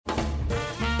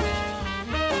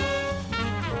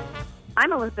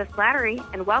I'm Elizabeth Slattery,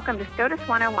 and welcome to SCOTUS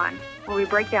 101, where we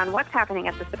break down what's happening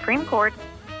at the Supreme Court,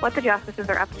 what the justices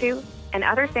are up to, and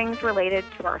other things related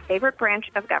to our favorite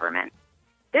branch of government.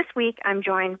 This week, I'm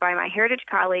joined by my Heritage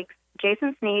colleagues,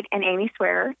 Jason Sneed and Amy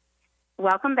Swearer.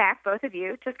 Welcome back, both of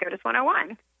you, to SCOTUS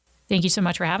 101. Thank you so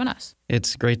much for having us.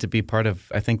 It's great to be part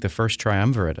of, I think, the first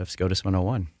triumvirate of SCOTUS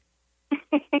 101.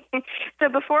 So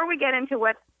before we get into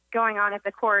what's going on at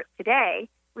the court today,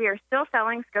 we are still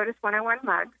selling SCOTUS 101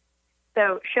 mugs.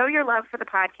 So show your love for the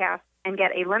podcast and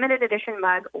get a limited edition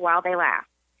mug while they last.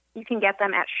 You can get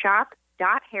them at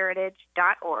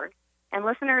shop.heritage.org. And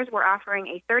listeners, we're offering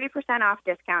a 30% off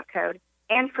discount code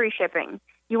and free shipping.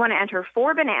 You want to enter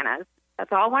 4 bananas.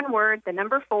 That's all one word, the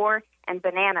number 4, and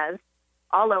bananas,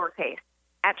 all lowercase,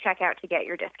 at checkout to get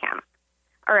your discount.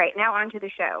 All right, now on to the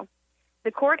show.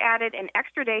 The court added an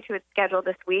extra day to its schedule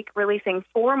this week, releasing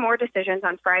 4 more decisions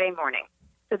on Friday morning.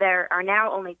 So there are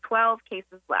now only 12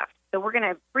 cases left. So we're going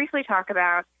to briefly talk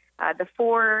about the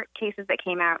 4 cases that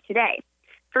came out today.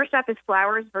 First up is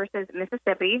Flowers versus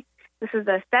Mississippi. This is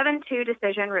a 7-2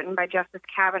 decision written by Justice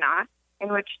Kavanaugh,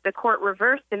 in which the court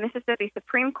reversed the Mississippi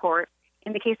Supreme Court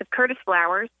in the case of Curtis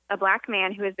Flowers, a black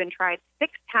man who has been tried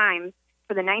 6 times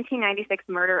for the 1996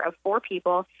 murder of 4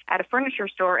 people at a furniture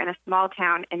store in a small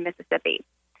town in Mississippi.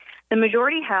 The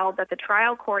majority held that the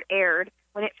trial court erred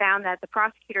when it found that the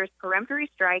prosecutor's peremptory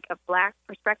strike of black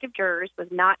prospective jurors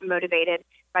was not motivated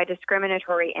by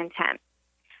discriminatory intent.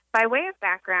 By way of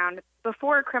background,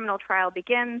 before a criminal trial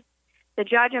begins, the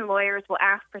judge and lawyers will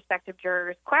ask prospective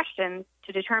jurors questions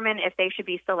to determine if they should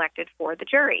be selected for the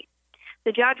jury.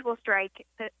 The judge will strike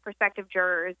prospective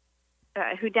jurors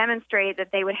who demonstrate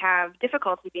that they would have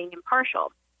difficulty being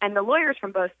impartial, and the lawyers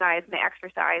from both sides may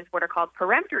exercise what are called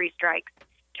peremptory strikes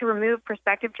to remove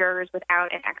prospective jurors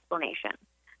without an explanation.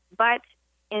 But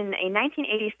in a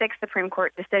 1986 Supreme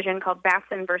Court decision called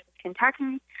Batson versus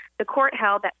Kentucky, the court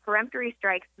held that peremptory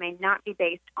strikes may not be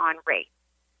based on race.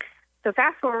 So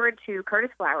fast forward to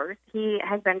Curtis Flowers. He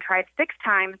has been tried 6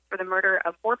 times for the murder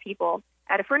of 4 people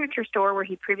at a furniture store where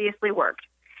he previously worked.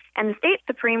 And the state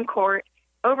Supreme Court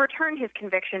overturned his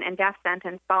conviction and death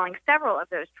sentence following several of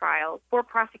those trials for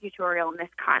prosecutorial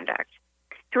misconduct.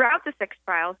 Throughout the 6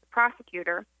 trials, the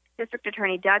prosecutor, District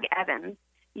Attorney Doug Evans,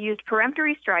 used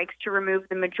peremptory strikes to remove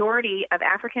the majority of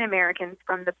African Americans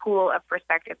from the pool of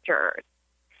prospective jurors.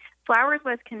 Flowers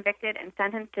was convicted and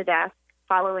sentenced to death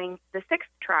following the 6th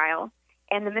trial,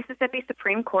 and the Mississippi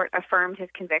Supreme Court affirmed his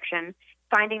conviction,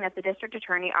 finding that the district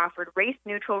attorney offered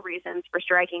race-neutral reasons for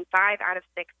striking 5 out of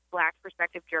 6 black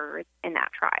prospective jurors in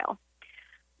that trial.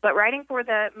 But writing for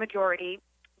the majority,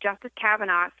 Justice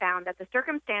Kavanaugh found that the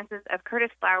circumstances of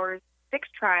Curtis Flowers' 6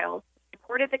 trials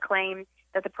supported the claim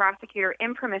that the prosecutor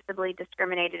impermissibly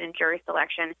discriminated in jury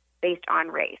selection based on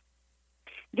race.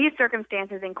 These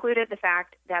circumstances included the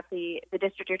fact that the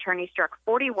district attorney struck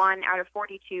 41 out of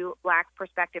 42 black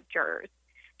prospective jurors.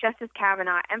 Justice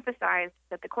Kavanaugh emphasized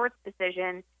that the court's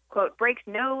decision, quote, breaks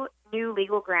no new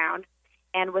legal ground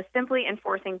and was simply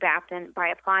enforcing Batson by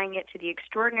applying it to the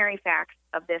extraordinary facts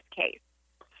of this case.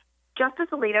 Justice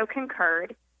Alito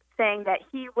concurred, saying that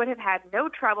he would have had no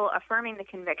trouble affirming the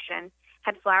conviction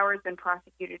had Flowers been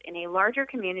prosecuted in a larger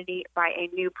community by a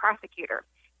new prosecutor.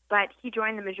 But he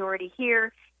joined the majority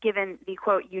here, given the,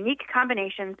 quote, unique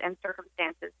combinations and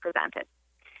circumstances presented.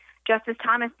 Justice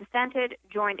Thomas dissented,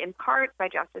 joined in part by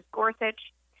Justice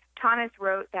Gorsuch. Thomas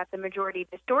wrote that the majority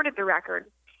distorted the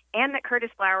record and that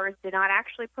Curtis Flowers did not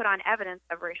actually put on evidence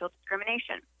of racial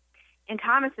discrimination. In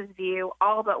Thomas's view,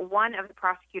 all but one of the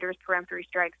prosecutor's peremptory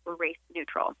strikes were race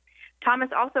neutral.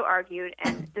 Thomas also argued,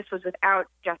 and this was without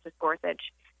Justice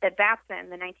Gorsuch, that Batson,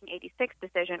 the 1986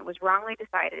 decision, was wrongly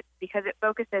decided because it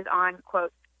focuses on,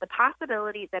 quote, the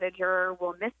possibility that a juror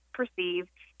will misperceive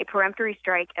a peremptory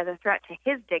strike as a threat to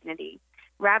his dignity,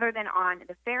 rather than on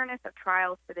the fairness of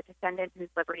trials for the defendant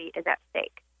whose liberty is at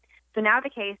stake. So now the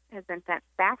case has been sent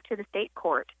back to the state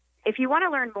court. If you want to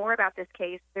learn more about this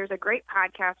case, there's a great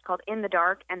podcast called In the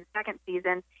Dark, and the 2nd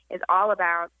season is all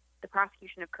about the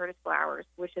prosecution of Curtis Flowers,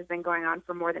 which has been going on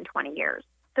for more than 20 years.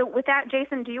 So with that,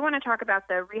 Jason, do you want to talk about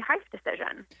the Rehaif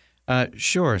decision?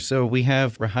 Sure. So we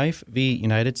have Rehaif v.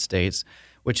 United States,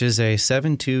 which is a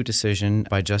 7-2 decision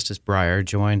by Justice Breyer,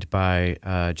 joined by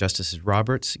Justices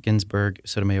Roberts, Ginsburg,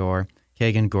 Sotomayor,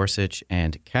 Kagan, Gorsuch,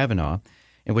 and Kavanaugh,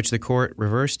 in which the court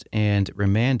reversed and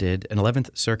remanded an 11th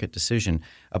Circuit decision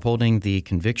upholding the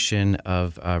conviction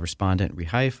of Respondent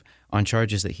Rehaif on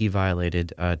charges that he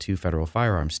violated 2 federal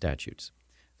firearms statutes.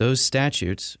 Those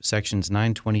statutes, sections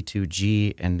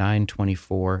 922G and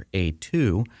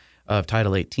 924A2, of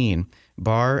Title 18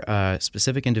 bar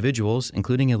specific individuals,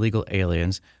 including illegal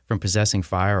aliens, from possessing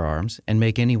firearms and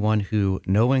make anyone who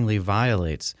knowingly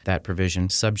violates that provision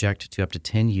subject to up to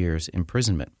 10 years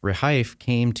imprisonment. Rehaif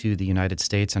came to the United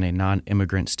States on a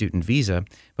non-immigrant student visa,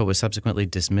 but was subsequently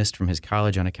dismissed from his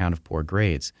college on account of poor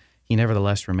grades. He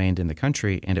nevertheless remained in the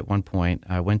country and at one point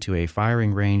went to a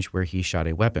firing range where he shot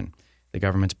a weapon. The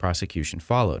government's prosecution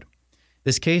followed.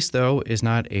 This case, though, is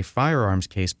not a firearms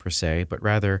case per se, but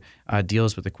rather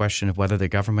deals with the question of whether the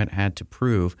government had to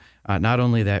prove not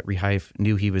only that Rehaif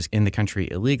knew he was in the country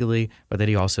illegally, but that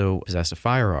he also possessed a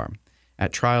firearm.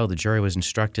 At trial, the jury was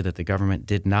instructed that the government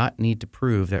did not need to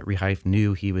prove that Rehaif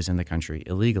knew he was in the country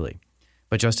illegally.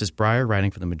 But Justice Breyer,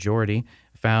 writing for the majority,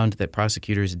 found that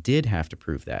prosecutors did have to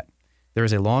prove that. There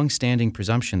is a long-standing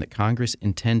presumption that Congress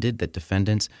intended that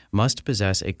defendants must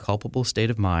possess a culpable state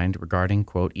of mind regarding,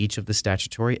 quote, each of the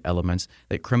statutory elements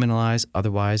that criminalize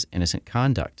otherwise innocent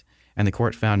conduct, and the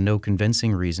court found no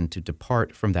convincing reason to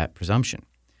depart from that presumption.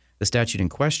 The statute in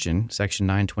question, Section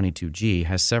 922G,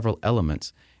 has several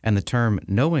elements, and the term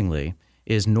knowingly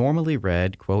is normally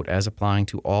read, quote, as applying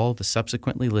to all the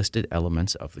subsequently listed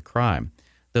elements of the crime.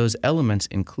 Those elements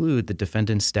include the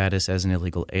defendant's status as an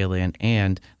illegal alien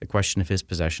and the question of his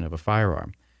possession of a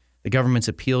firearm. The government's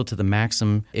appeal to the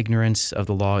maxim, ignorance of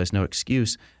the law is no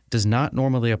excuse, does not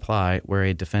normally apply where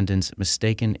a defendant's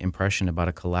mistaken impression about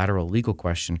a collateral legal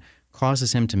question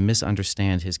causes him to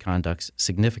misunderstand his conduct's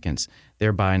significance,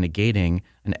 thereby negating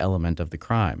an element of the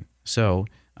crime. So,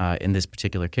 in this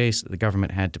particular case, the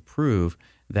government had to prove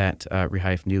that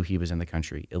Rehaif knew he was in the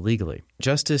country illegally.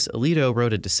 Justice Alito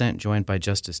wrote a dissent joined by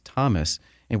Justice Thomas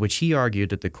in which he argued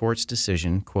that the court's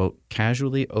decision, quote,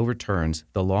 casually overturns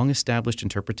the long-established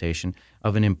interpretation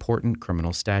of an important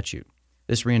criminal statute.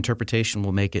 This reinterpretation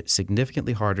will make it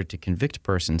significantly harder to convict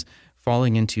persons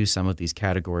falling into some of these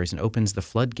categories and opens the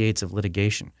floodgates of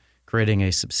litigation, creating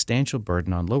a substantial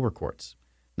burden on lower courts.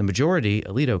 The majority,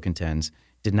 Alito contends,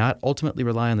 did not ultimately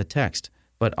rely on the text,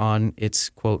 but on its,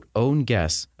 quote, own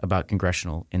guess about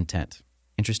congressional intent.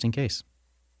 Interesting case.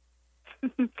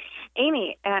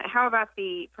 Amy, how about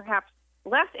the perhaps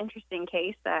less interesting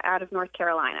case out of North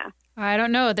Carolina? I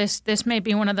don't know. This may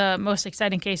be one of the most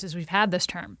exciting cases we've had this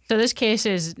term. So this case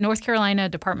is North Carolina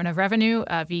Department of Revenue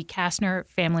v. Kastner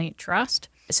Family Trust.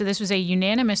 So this was a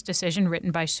unanimous decision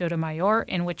written by Sotomayor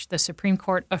in which the Supreme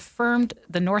Court affirmed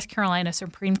the North Carolina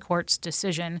Supreme Court's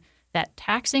decision that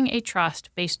taxing a trust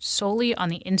based solely on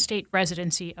the in-state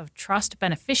residency of trust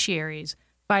beneficiaries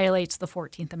violates the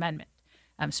 14th Amendment.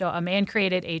 So a man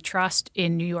created a trust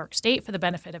in New York State for the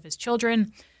benefit of his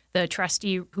children. The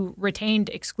trustee, who retained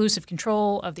exclusive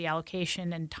control of the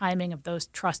allocation and timing of those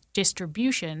trust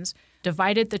distributions,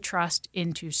 divided the trust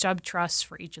into sub-trusts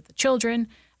for each of the children.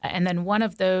 And then one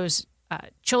of those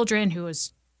children, who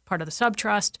was part of the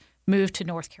sub-trust, moved to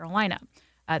North Carolina.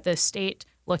 The state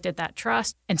looked at that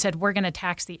trust and said, we're going to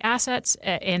tax the assets.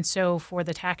 And so for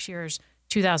the tax years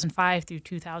 2005 through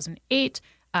 2008,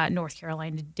 North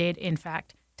Carolina did, in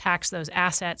fact, tax those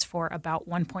assets for about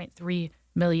 $1.3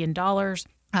 million.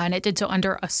 And it did so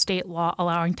under a state law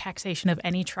allowing taxation of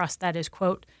any trust that is,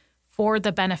 quote, for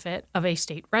the benefit of a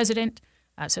state resident.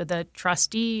 So the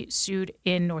trustee sued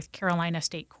in North Carolina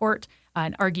State Court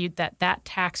and argued that that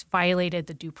tax violated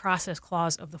the Due Process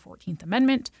Clause of the 14th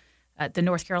Amendment. The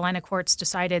North Carolina courts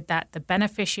decided that the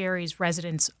beneficiary's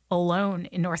residence alone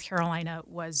in North Carolina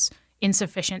was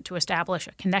insufficient to establish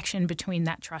a connection between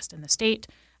that trust and the state.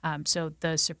 So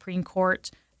the Supreme Court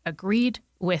agreed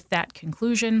with that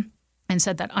conclusion and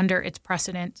said that under its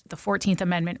precedent, the 14th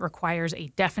Amendment requires a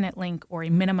definite link or a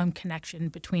minimum connection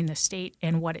between the state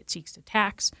and what it seeks to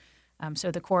tax.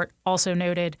 So the court also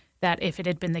noted that if it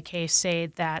had been the case, say,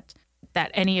 that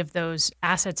any of those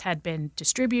assets had been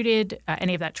distributed,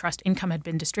 any of that trust income had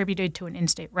been distributed to an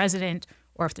in-state resident,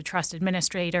 or if the trust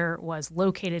administrator was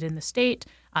located in the state,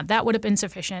 that would have been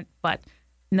sufficient, but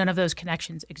none of those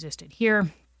connections existed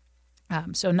here.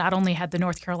 So not only had the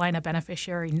North Carolina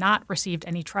beneficiary not received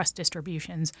any trust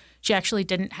distributions, she actually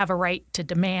didn't have a right to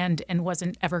demand and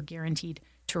wasn't ever guaranteed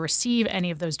to receive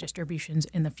any of those distributions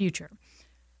in the future.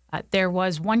 There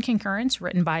was one concurrence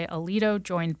written by Alito,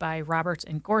 joined by Roberts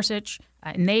and Gorsuch,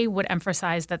 and they would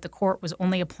emphasize that the court was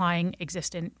only applying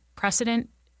existing precedent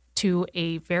to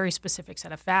a very specific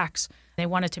set of facts. They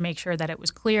wanted to make sure that it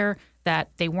was clear that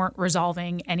they weren't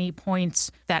resolving any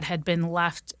points that had been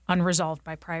left unresolved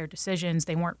by prior decisions.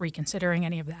 They weren't reconsidering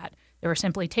any of that. They were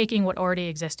simply taking what already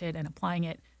existed and applying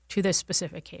it to this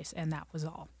specific case, and that was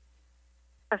all.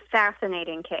 A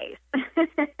fascinating case.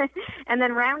 And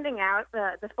then rounding out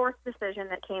the fourth decision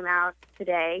that came out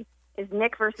today is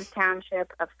Nick versus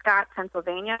Township of Scott,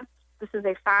 Pennsylvania. This is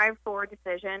a 5-4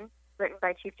 decision written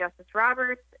by Chief Justice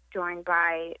Roberts, joined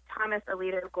by Thomas,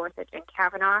 Alito, Gorsuch, and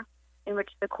Kavanaugh, in which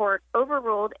the court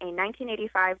overruled a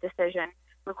 1985 decision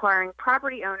requiring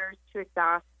property owners to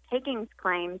exhaust takings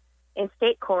claims in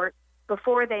state court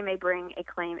before they may bring a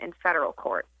claim in federal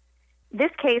court.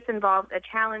 This case involves a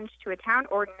challenge to a town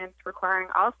ordinance requiring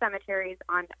all cemeteries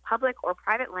on public or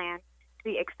private land to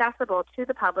be accessible to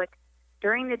the public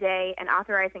during the day and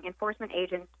authorizing enforcement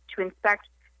agents to inspect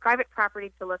private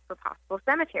property to look for possible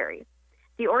cemeteries.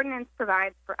 The ordinance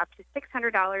provides for up to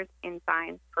 $600 in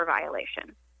fines per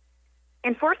violation.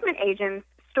 Enforcement agents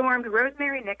stormed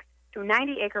Rosemary Nick's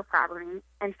 90-acre property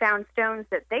and found stones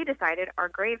that they decided are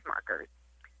grave markers.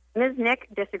 Ms. Nick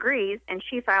disagrees, and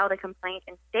she filed a complaint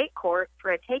in state court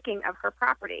for a taking of her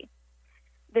property.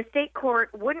 The state court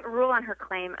wouldn't rule on her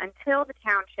claim until the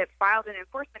township filed an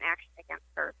enforcement action against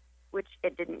her, which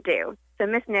it didn't do. So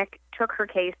Ms. Nick took her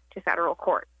case to federal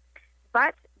court.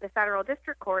 But the federal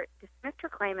district court dismissed her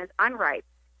claim as unripe,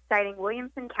 citing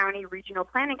Williamson County Regional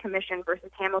Planning Commission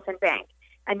versus Hamilton Bank,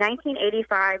 a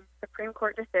 1985 Supreme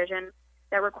Court decision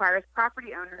that requires property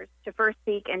owners to first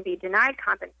seek and be denied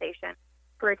compensation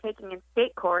for a taking in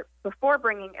state court before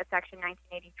bringing a Section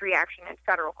 1983 action in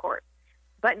federal court.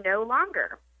 But no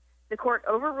longer. The court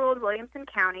overruled Williamson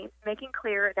County, making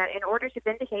clear that in order to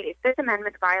vindicate a Fifth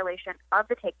Amendment violation of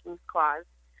the Takings Clause,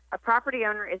 a property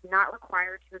owner is not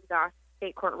required to exhaust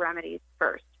state court remedies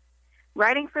first.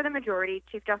 Writing for the majority,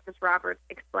 Chief Justice Roberts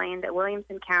explained that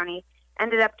Williamson County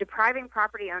ended up depriving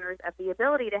property owners of the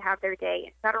ability to have their day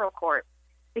in federal court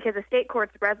because the state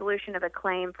court's resolution of a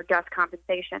claim for just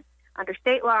compensation under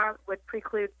state law would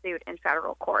preclude suit in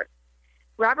federal court.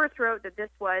 Roberts wrote that this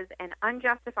was an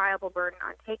unjustifiable burden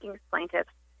on takings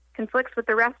plaintiffs, conflicts with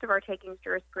the rest of our takings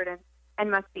jurisprudence, and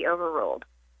must be overruled.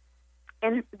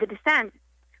 In the dissent,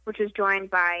 which was joined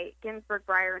by Ginsburg,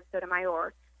 Breyer, and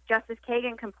Sotomayor, Justice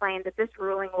Kagan complained that this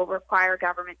ruling will require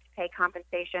government to pay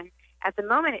compensation at the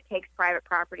moment it takes private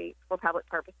property for public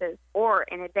purposes or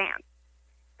in advance.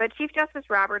 But Chief Justice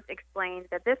Roberts explained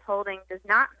that this holding does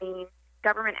not mean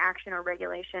government action or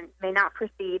regulation may not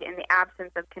proceed in the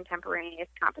absence of contemporaneous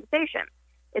compensation.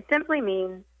 It simply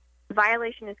means the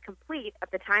violation is complete at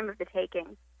the time of the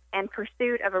taking, and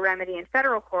pursuit of a remedy in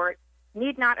federal court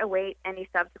need not await any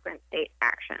subsequent state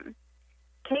action.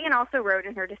 Kagan also wrote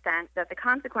in her dissent that the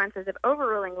consequences of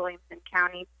overruling Williamson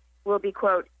County will be,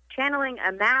 quote, channeling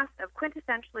a mass of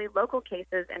quintessentially local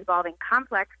cases involving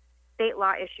complex state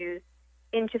law issues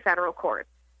into federal courts.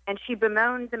 And she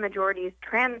bemoaned the majority's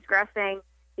transgressing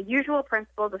the usual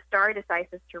principles of stare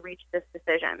decisis to reach this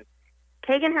decision.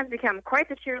 Kagan has become quite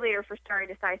the cheerleader for stare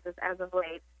decisis as of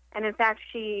late, and in fact,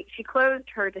 she closed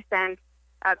her dissent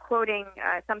quoting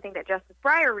something that Justice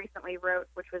Breyer recently wrote,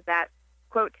 which was that,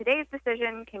 quote, today's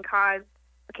decision can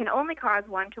only cause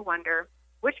one to wonder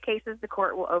which cases the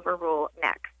court will overrule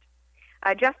next.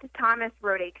 Justice Thomas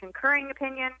wrote a concurring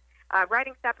opinion,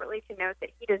 writing separately to note that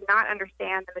he does not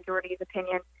understand the majority's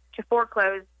opinion to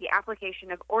foreclose the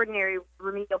application of ordinary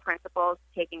remedial principles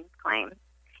to takings claims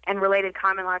and related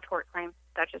common law tort claims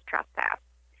such as trespass.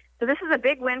 So this is a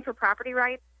big win for property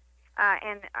rights,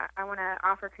 and I want to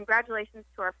offer congratulations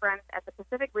to our friends at the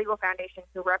Pacific Legal Foundation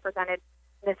who represented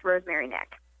Ms. Rosemary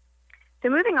Nick. So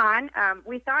moving on,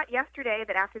 we thought yesterday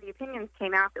that after the opinions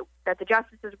came out that the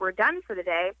justices were done for the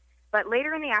day, but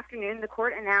later in the afternoon, the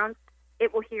court announced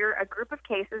it will hear a group of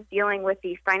cases dealing with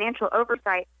the Financial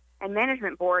Oversight and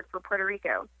Management Board for Puerto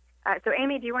Rico. So,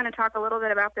 Amy, do you want to talk a little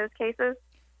bit about those cases?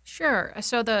 Sure.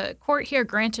 So the court here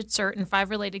granted cert in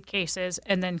 5 related cases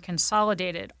and then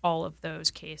consolidated all of those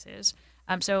cases.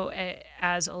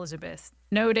 As Elizabeth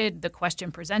noted, the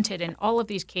question presented in all of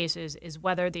these cases is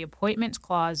whether the Appointments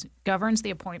Clause governs the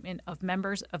appointment of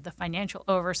members of the Financial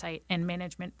Oversight and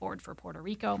Management Board for Puerto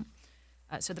Rico.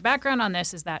 So the background on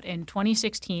this is that in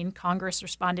 2016, Congress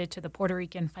responded to the Puerto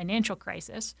Rican financial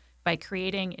crisis by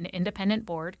creating an independent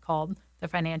board called the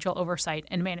Financial Oversight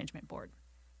and Management Board.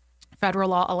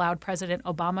 Federal law allowed President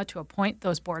Obama to appoint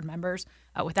those board members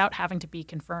without having to be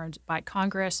confirmed by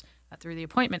Congress through the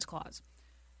Appointments Clause.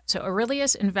 So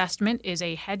Aurelius Investment is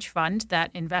a hedge fund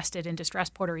that invested in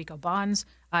distressed Puerto Rico bonds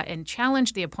and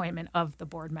challenged the appointment of the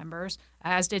board members,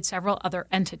 as did several other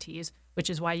entities, which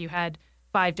is why you had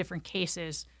 5 different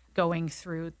cases going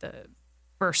through the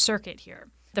First Circuit here.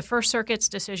 The First Circuit's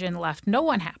decision left no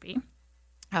one happy.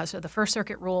 So the First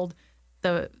Circuit ruled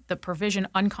the provision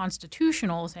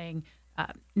unconstitutional, saying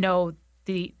no,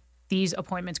 these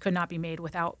appointments could not be made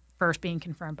without first being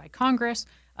confirmed by Congress,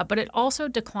 but it also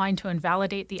declined to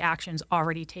invalidate the actions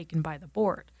already taken by the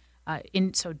board.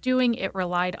 In so doing, it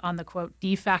relied on the, quote,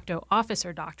 de facto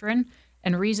officer doctrine,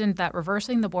 and reasoned that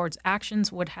reversing the board's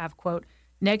actions would have, quote,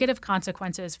 negative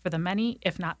consequences for the many,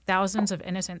 if not thousands, of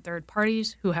innocent third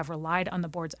parties who have relied on the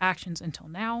board's actions until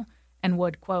now, and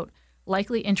would, quote,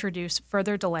 likely introduce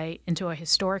further delay into a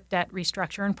historic debt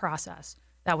restructuring process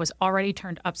that was already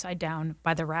turned upside down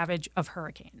by the ravage of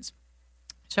hurricanes.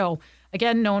 So,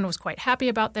 again, no one was quite happy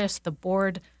about this. The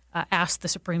board asked the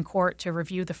Supreme Court to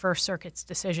review the First Circuit's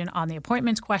decision on the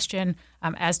appointments question,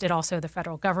 as did also the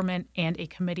federal government and a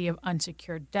committee of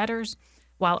unsecured debtors,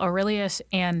 while Aurelius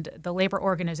and the labor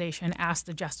organization asked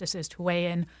the justices to weigh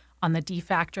in on the de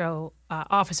facto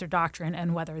officer doctrine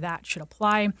and whether that should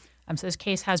apply. So this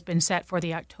case has been set for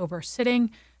the October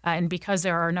sitting, and because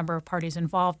there are a number of parties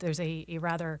involved, there's a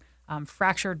rather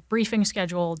fractured briefing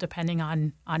schedule depending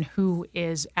on who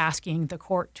is asking the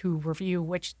court to review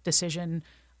which decision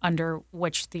under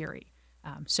which theory.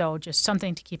 So just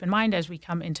something to keep in mind as we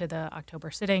come into the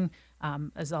October sitting.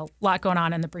 There's a lot going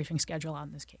on in the briefing schedule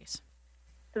on this case.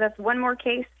 So that's one more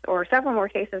case or several more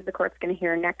cases the court's going to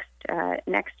hear next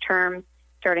term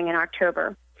starting in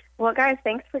October. Well, guys,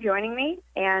 thanks for joining me,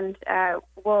 and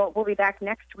we'll be back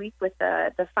next week with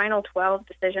the final 12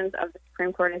 decisions of the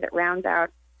Supreme Court as it rounds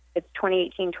out its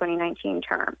 2018-2019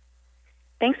 term.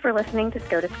 Thanks for listening to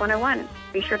SCOTUS 101.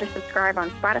 Be sure to subscribe on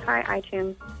Spotify,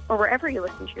 iTunes, or wherever you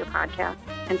listen to your podcast,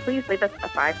 and please leave us a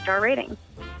 5-star rating.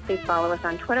 Please follow us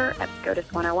on Twitter at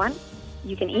SCOTUS 101.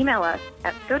 You can email us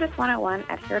at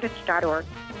SCOTUS101@heritage.org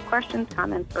with questions,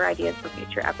 comments, or ideas for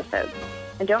future episodes.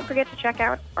 And don't forget to check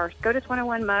out our SCOTUS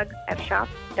 101 mugs at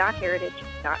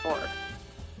shop.heritage.org.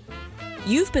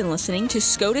 You've been listening to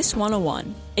SCOTUS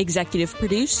 101, executive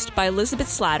produced by Elizabeth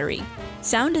Slattery,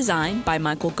 sound design by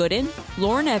Michael Gooden,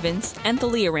 Lauren Evans, and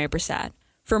Thalia Rampersad.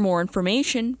 For more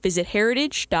information, visit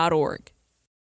heritage.org.